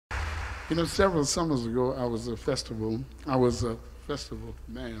You know, several summers ago, I was a festival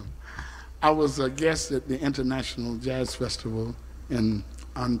man. I was a guest at the International Jazz Festival in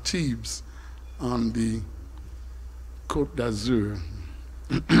Antibes on the Côte d'Azur.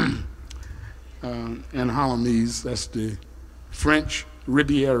 In Hollandese, that's the French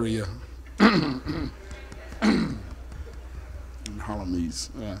Riviera. In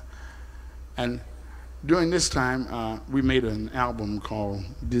Hollandese. And during this time, we made an album called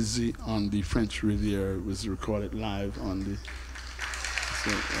Dizzy on the French Riviera. It was recorded live on the...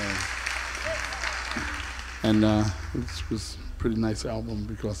 it was a pretty nice album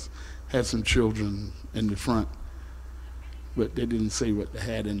because it had some children in the front, but they didn't say what they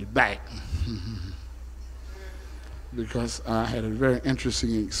had in the back. Because I had a very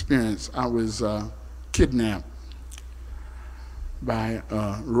interesting experience. I was kidnapped by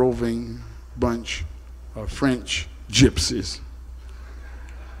a roving bunch of French gypsies.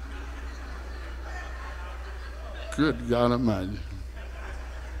 Good God Almighty.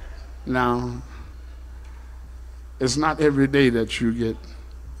 Now, it's not every day that you get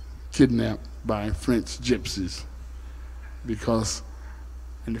kidnapped by French gypsies, because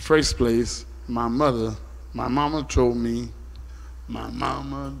in the first place, my mama told me, my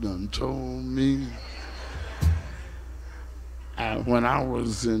mama done told me, when I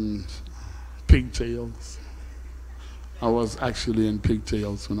was in pigtails, I was actually in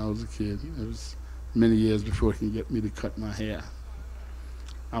pigtails when I was a kid. It was many years before he could get me to cut my hair.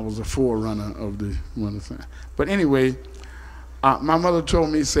 I was a forerunner of the one thing. But anyway, my mother told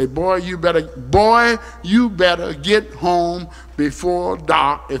me, say, boy, you better get home before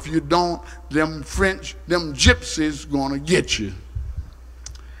dark. If you don't, them gypsies gonna get you.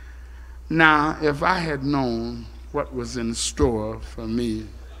 Now, if I had known what was in store for me,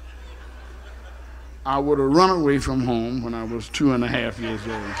 I would have run away from home when I was 2.5 years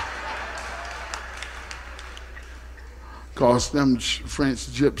old. Because them French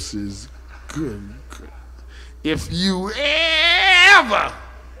gypsies, good. If you ever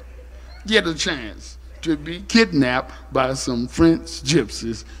get a chance to be kidnapped by some French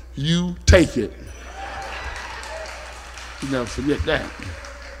gypsies, you take it. You never forget that.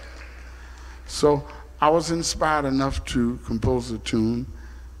 So I was inspired enough to compose a tune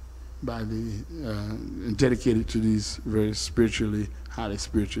by and dedicate it to these very highly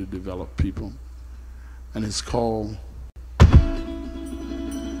spiritually developed people. And it's called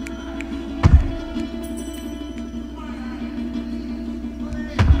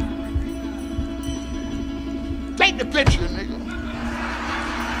Take the picture, nigga.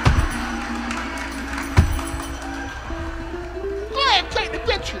 Go ahead, take the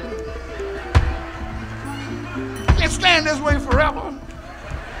picture. Can't stand this way forever.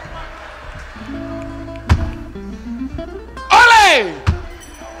 Ole!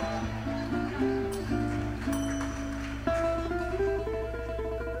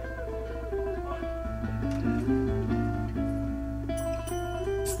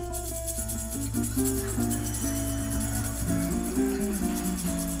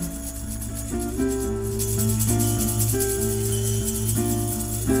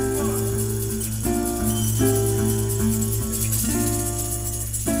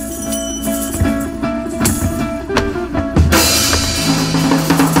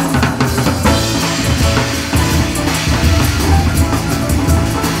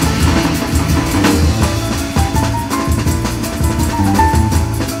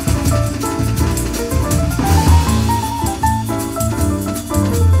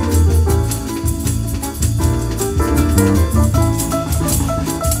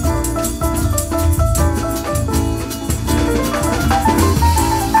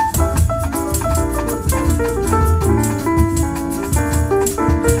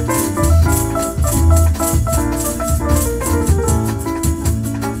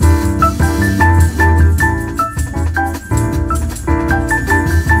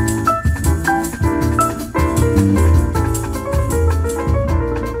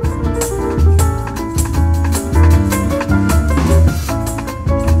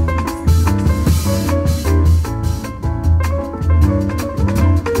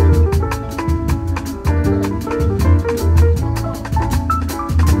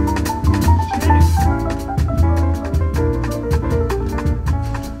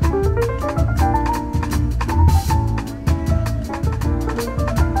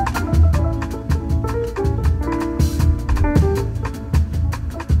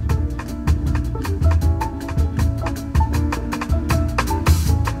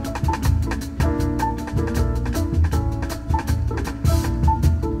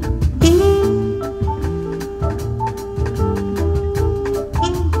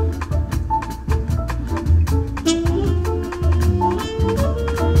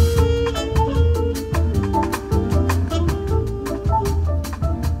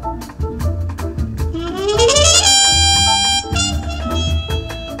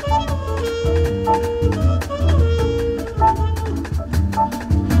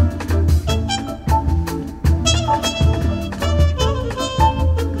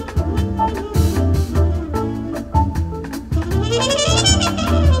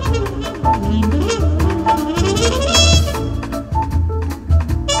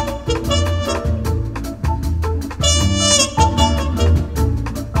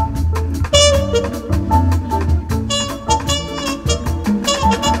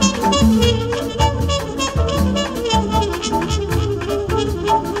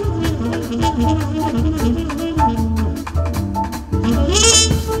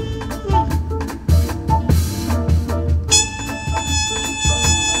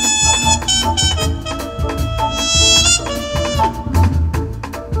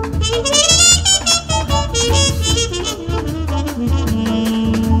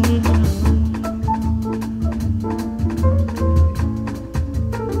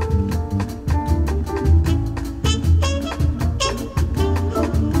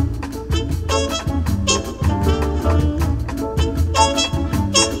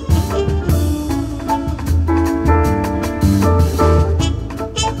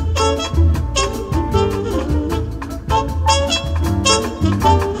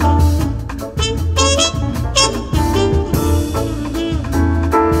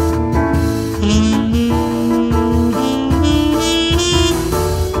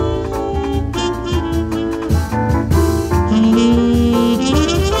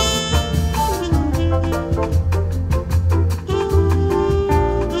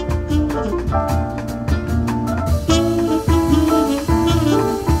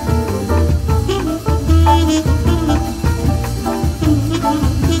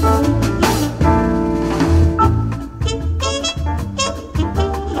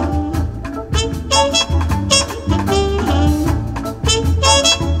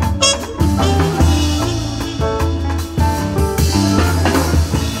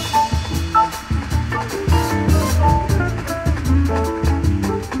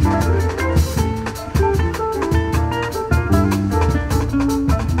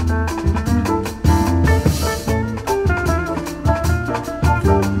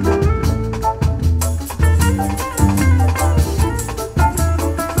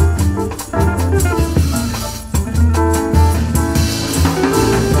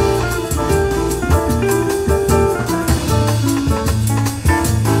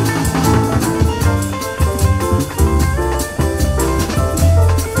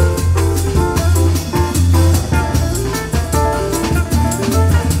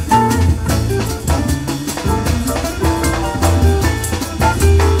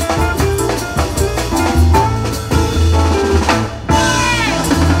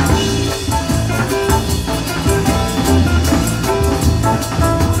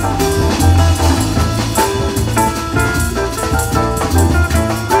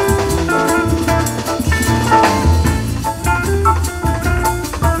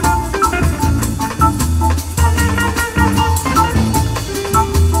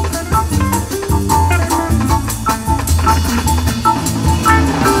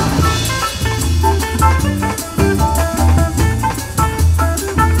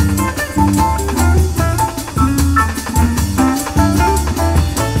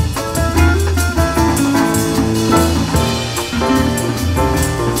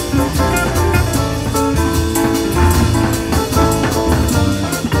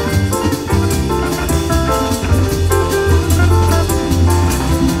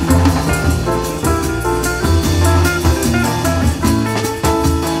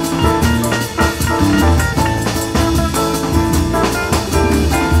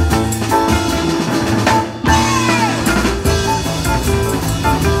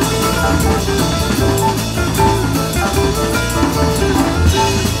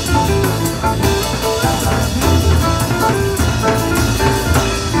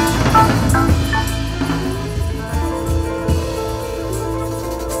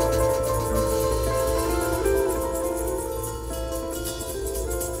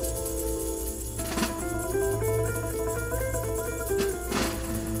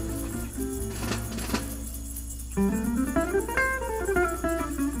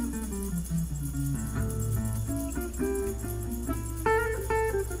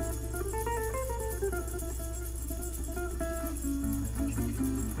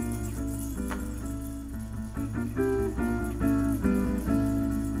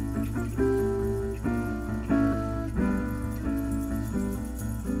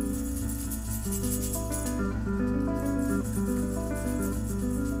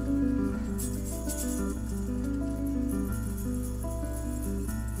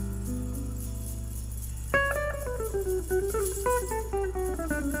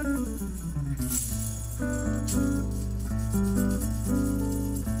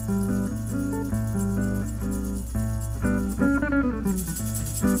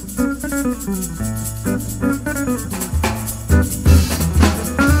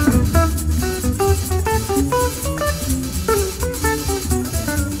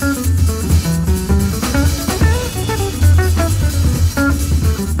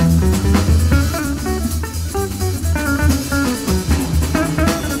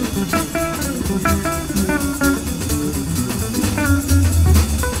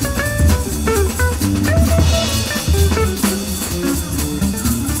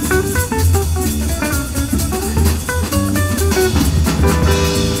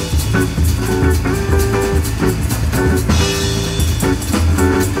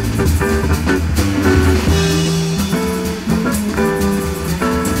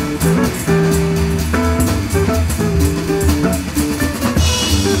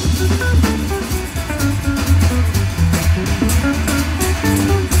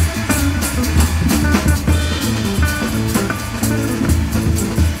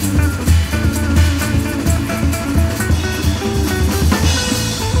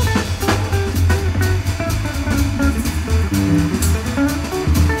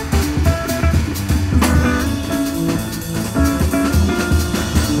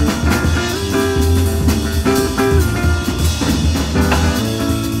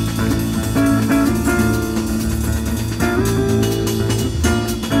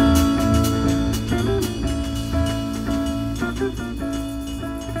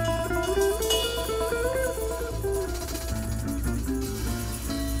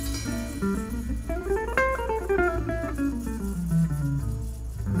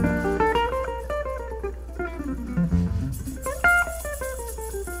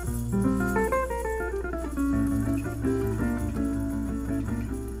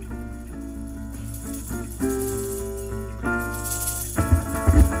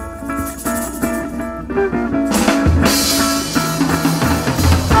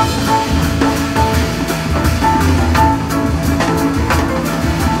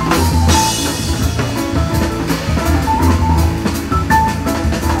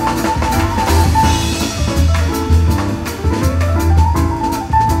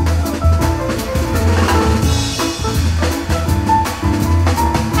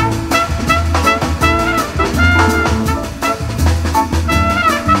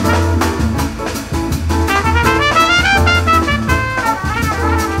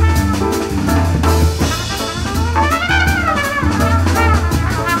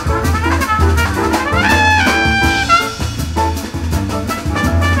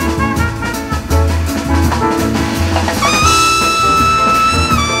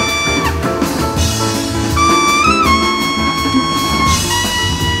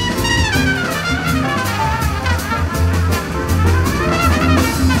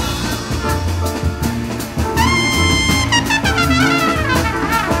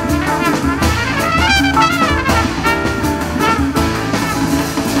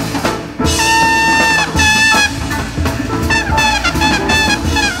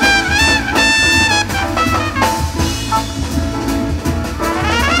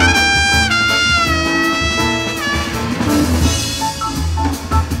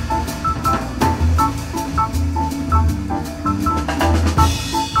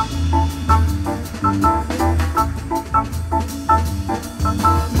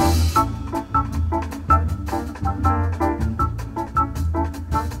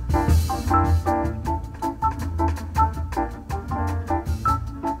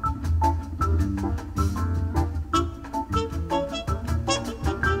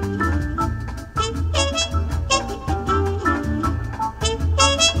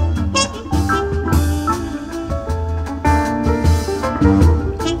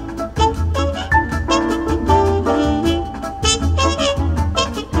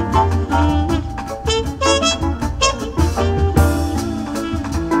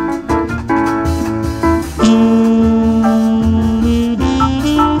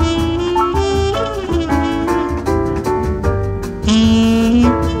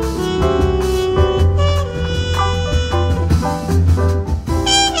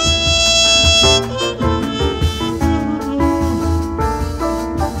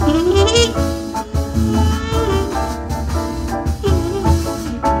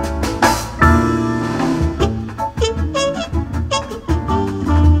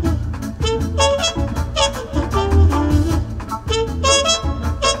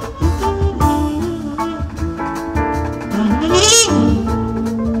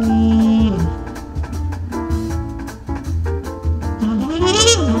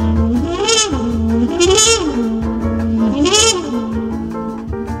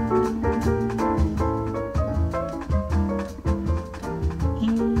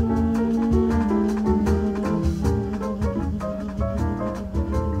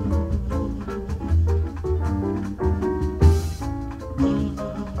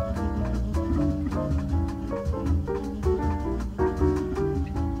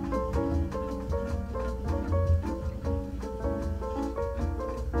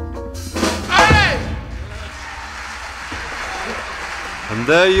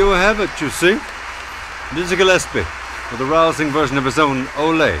 there you have it, you see. This is Gillespie with a rousing version of his own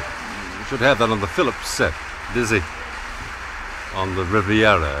Ole. You should have that on the Phillips set, Dizzy. On the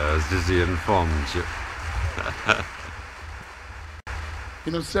Riviera, as Dizzy informed you.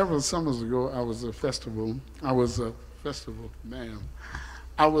 You know, several summers ago, I was a festival man.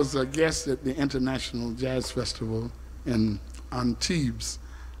 I was a guest at the International Jazz Festival in Antibes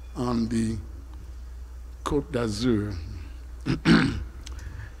on the Côte d'Azur.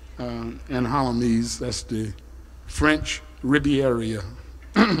 In Hollandese, that's the French Riviera.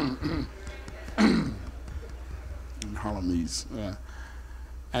 In Hollandese.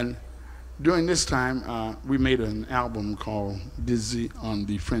 And during this time, we made an album called Dizzy on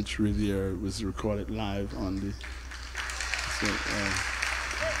the French Riviera. It was recorded live on the...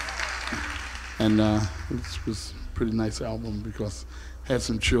 it was a pretty nice album because it had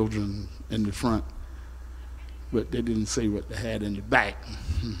some children in the front, but they didn't say what they had in the back.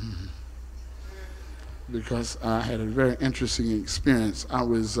 Because I had a very interesting experience. I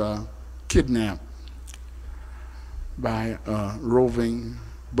was kidnapped by a roving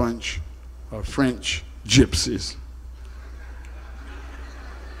bunch of French gypsies.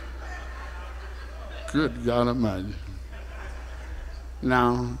 Good God Almighty.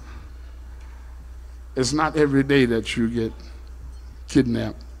 Now, it's not every day that you get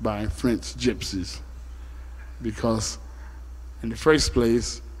kidnapped by French gypsies, because in the first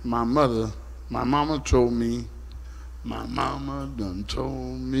place, my mama told me, my mama done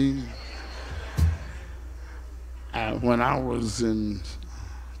told me, when I was in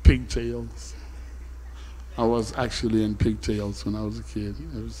pigtails, I was actually in pigtails when I was a kid.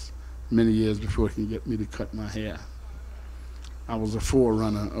 It was many years before he could get me to cut my hair. I was a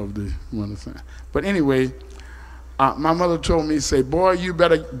forerunner of the one thing. But anyway, my mother told me, say, boy, you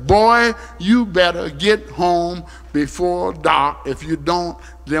better get home before dark. If you don't,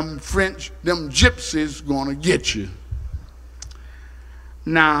 them gypsies gonna get you.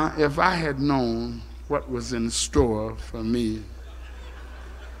 Now, if I had known what was in store for me,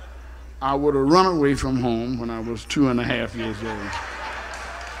 I would have run away from home when I was 2.5 years old.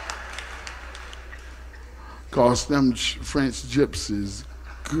 Because them French gypsies,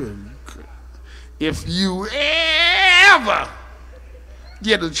 good. If you ever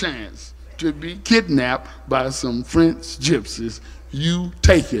get a chance to be kidnapped by some French gypsies, you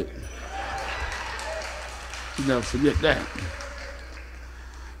take it. You never forget that.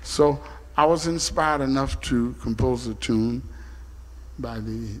 So I was inspired enough to compose a tune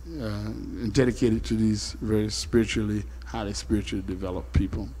and dedicate it to these very highly spiritually developed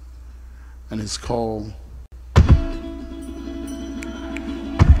people. And it's called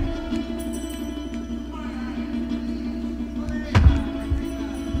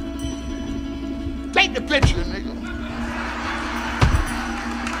Take the picture, nigga.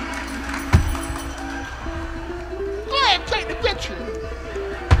 Go ahead, take the picture.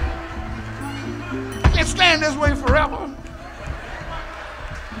 Can't stand this way forever.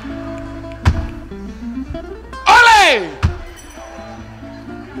 Ole!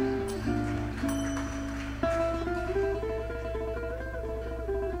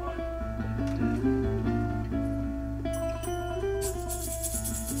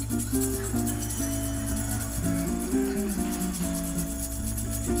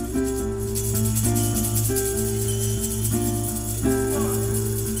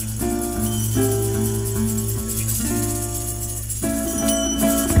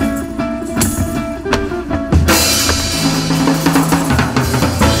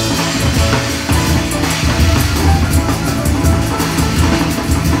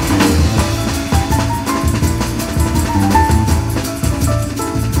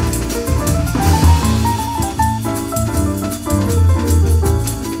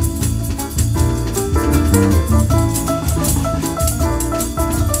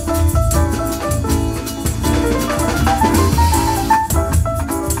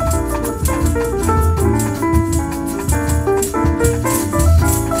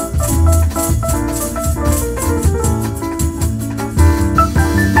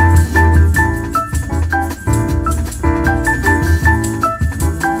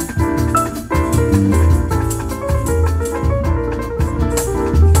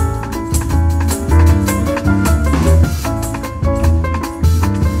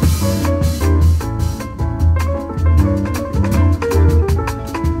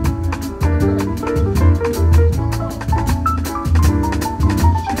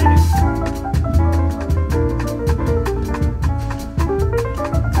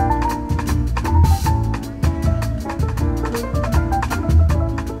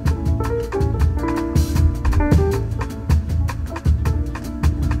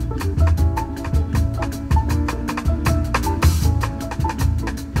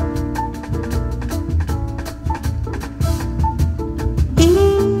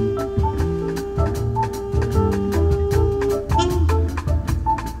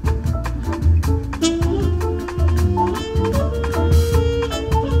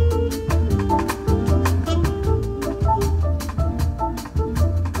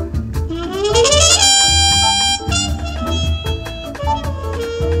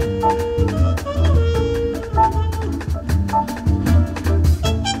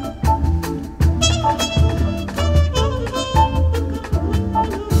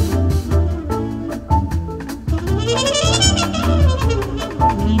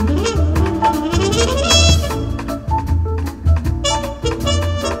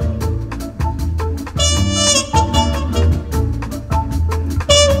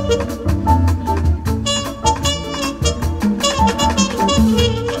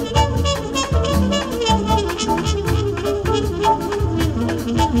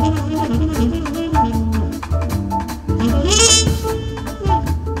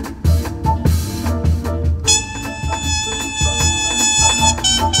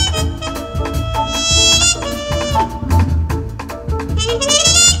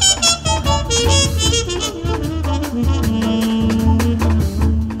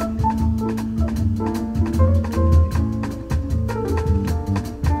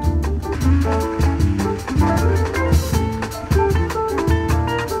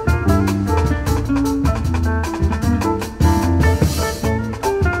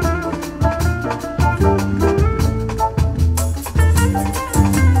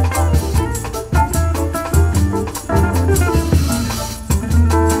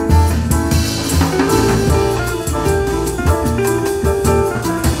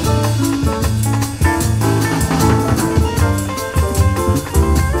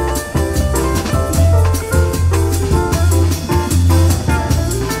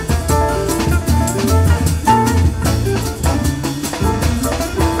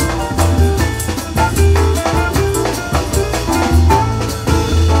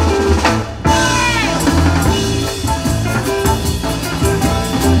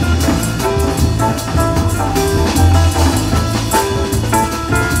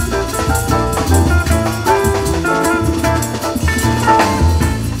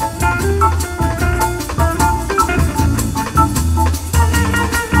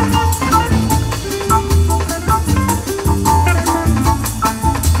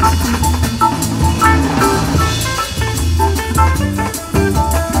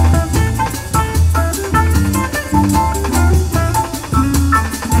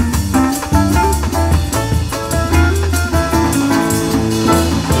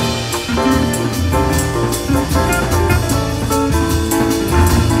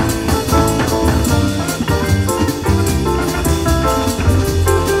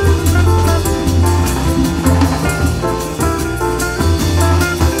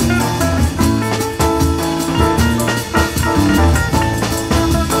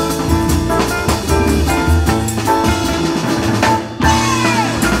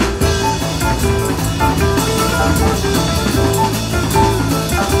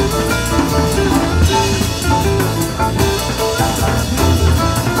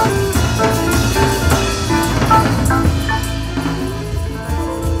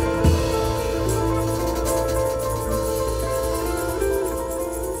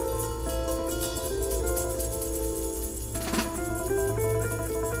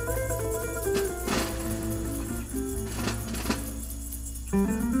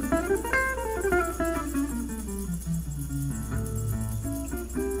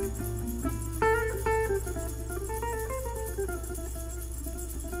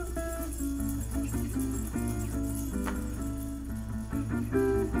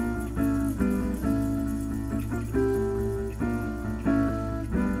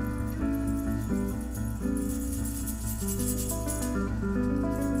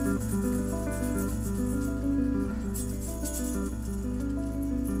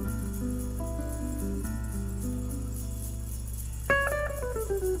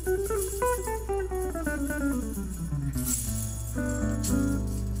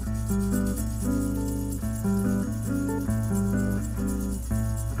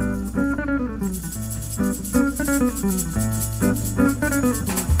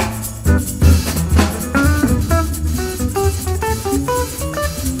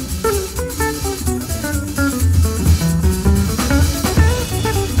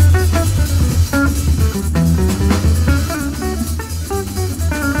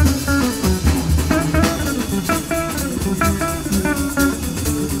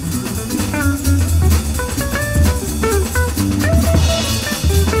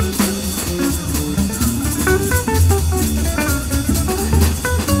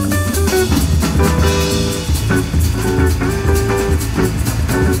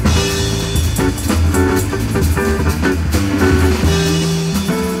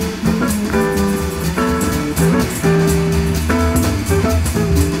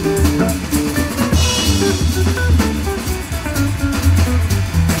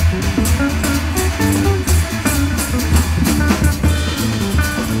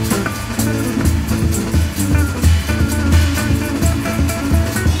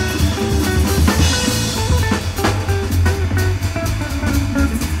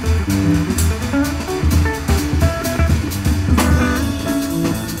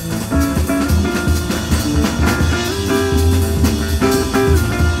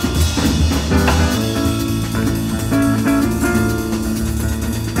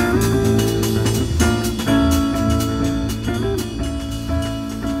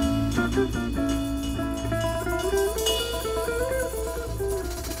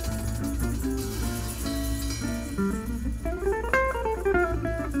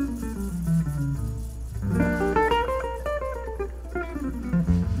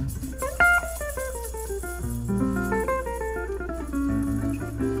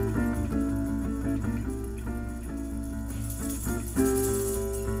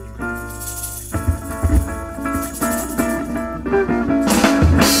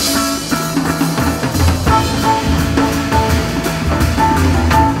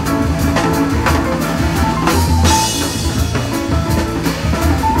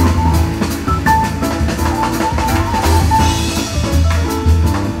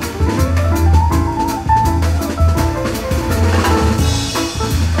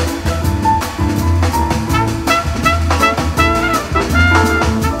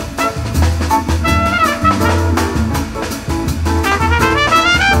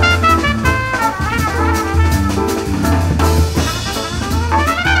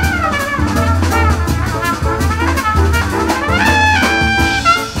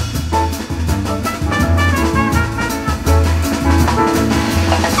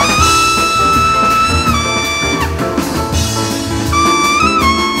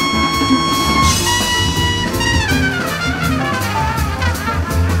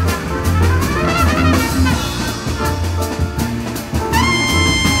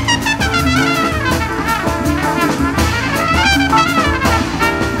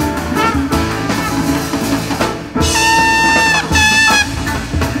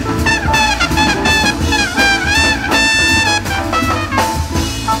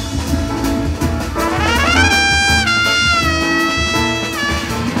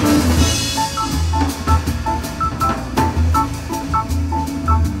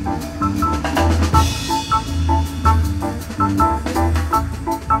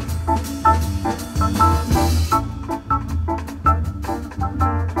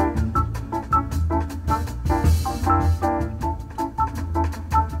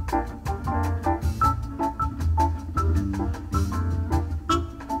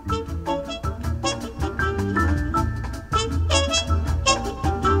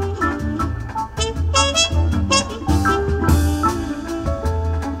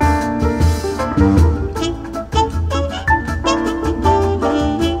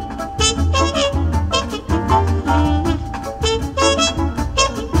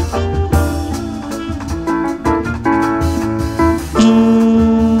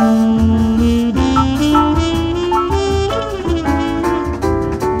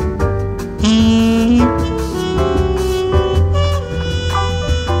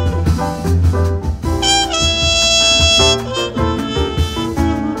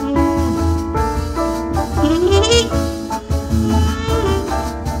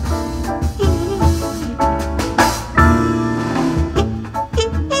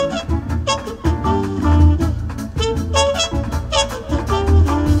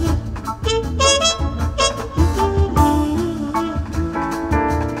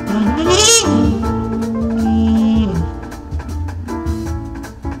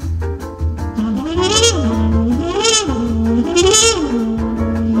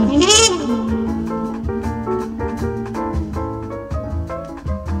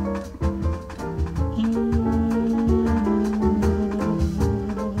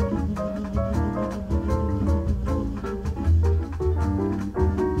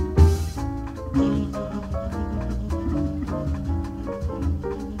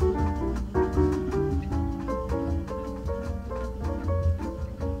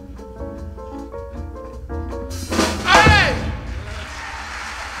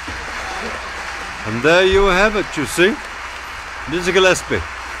 And there you have it, you see. Dizzy Gillespie,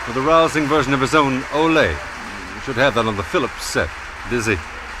 with a rousing version of his own Ole. You should have that on the Phillips set. Dizzy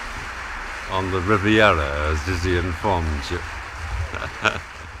on the Riviera, as Dizzy informed you.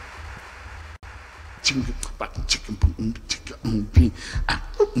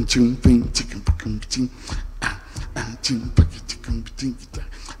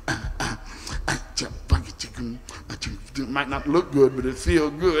 It might not look good, but it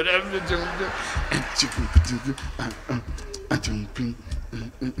feels good.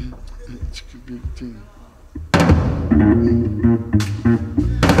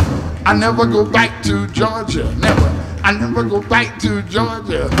 I never go back to Georgia, never. I never go back to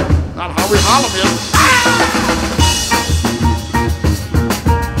Georgia. Not how we holler here.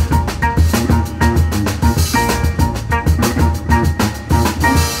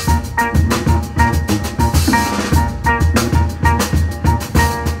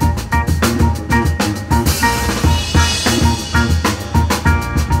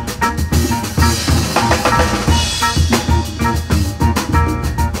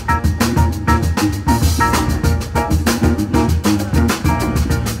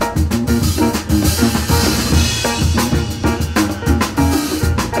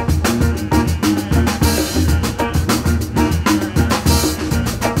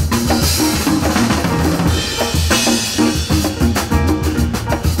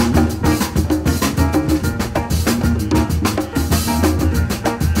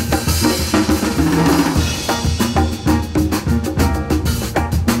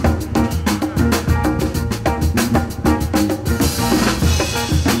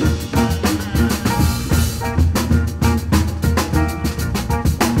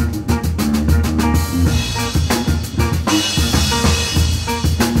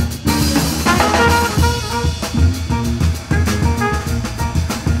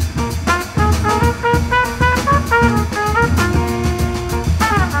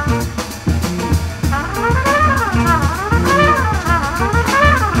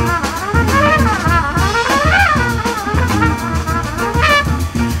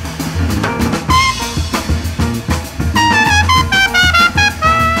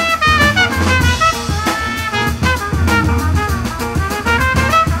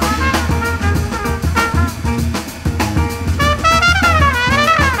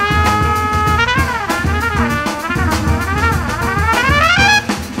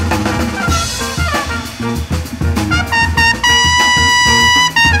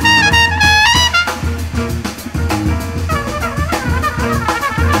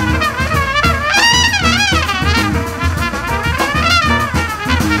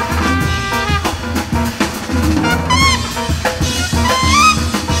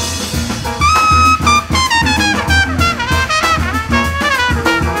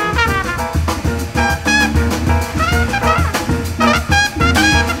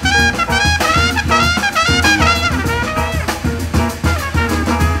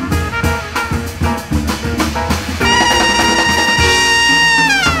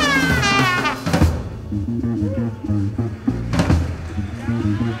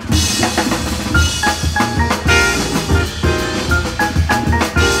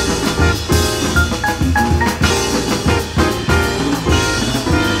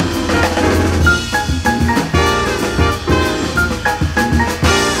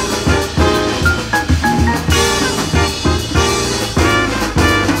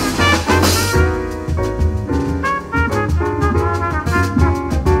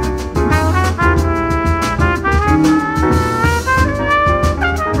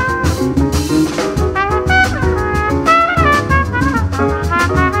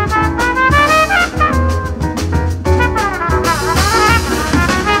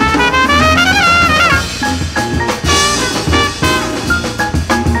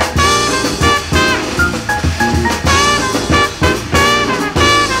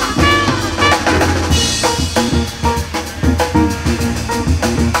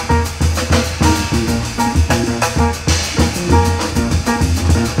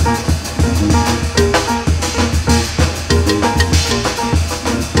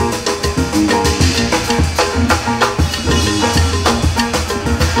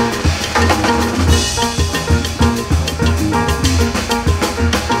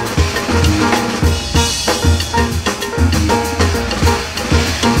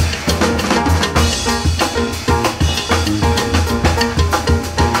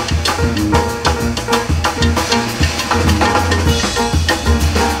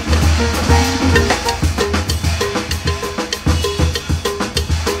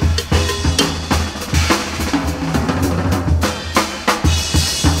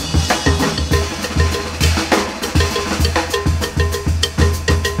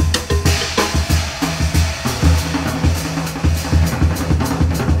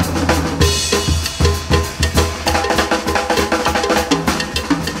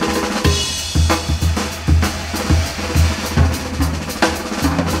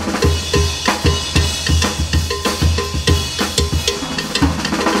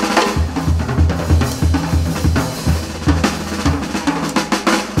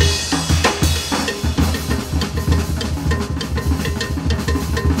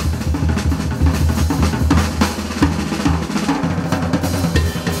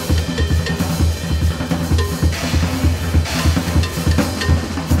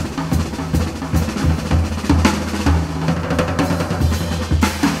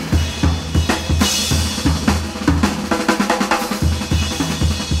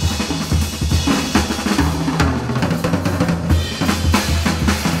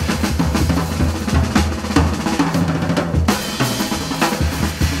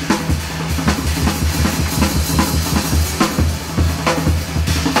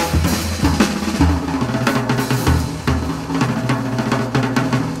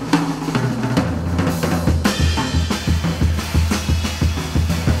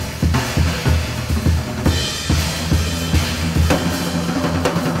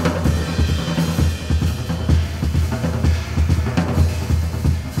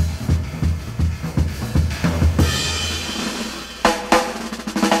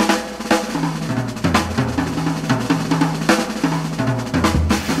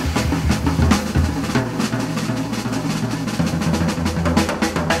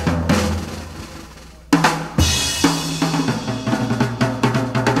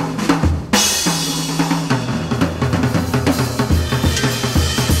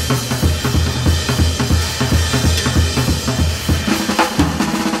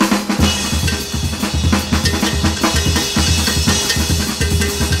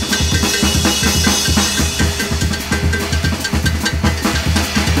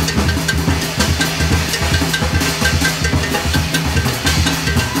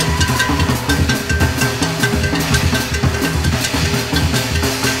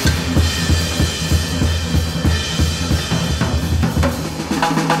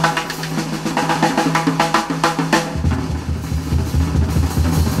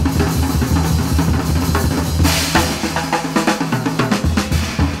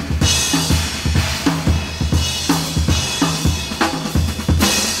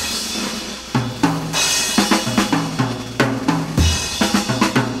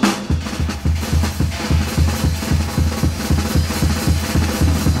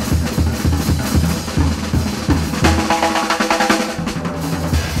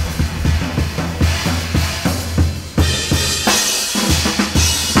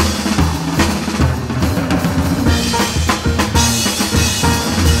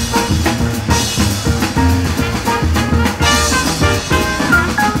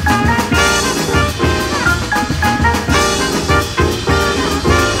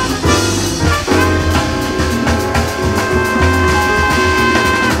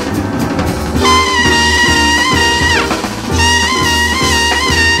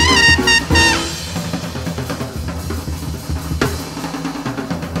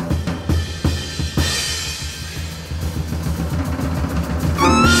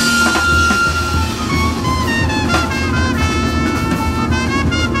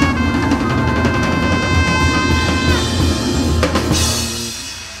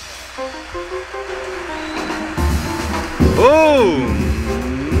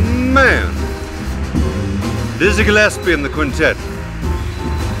 Dizzy Gillespie and the quintet.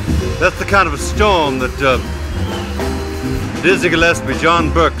 That's the kind of a storm that Dizzy Gillespie,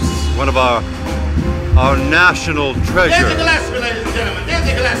 John Birks, one of our national treasures, Dizzy Gillespie, ladies and gentlemen,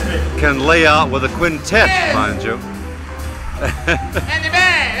 Dizzy Gillespie. Can lay out with a quintet, yes. mind you. And the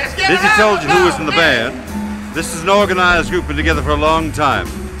band, let's give Dizzy it told you who was in the yes. band. This is an organized group, been together for a long time.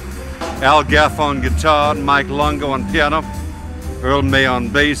 Al Gaff on guitar, Mike Longo on piano, Earl May on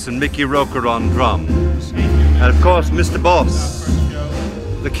bass, and Mickey Roker on drums. And of course, Mr. Boss,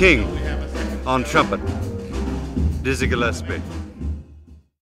 the king, on trumpet, Dizzy Gillespie.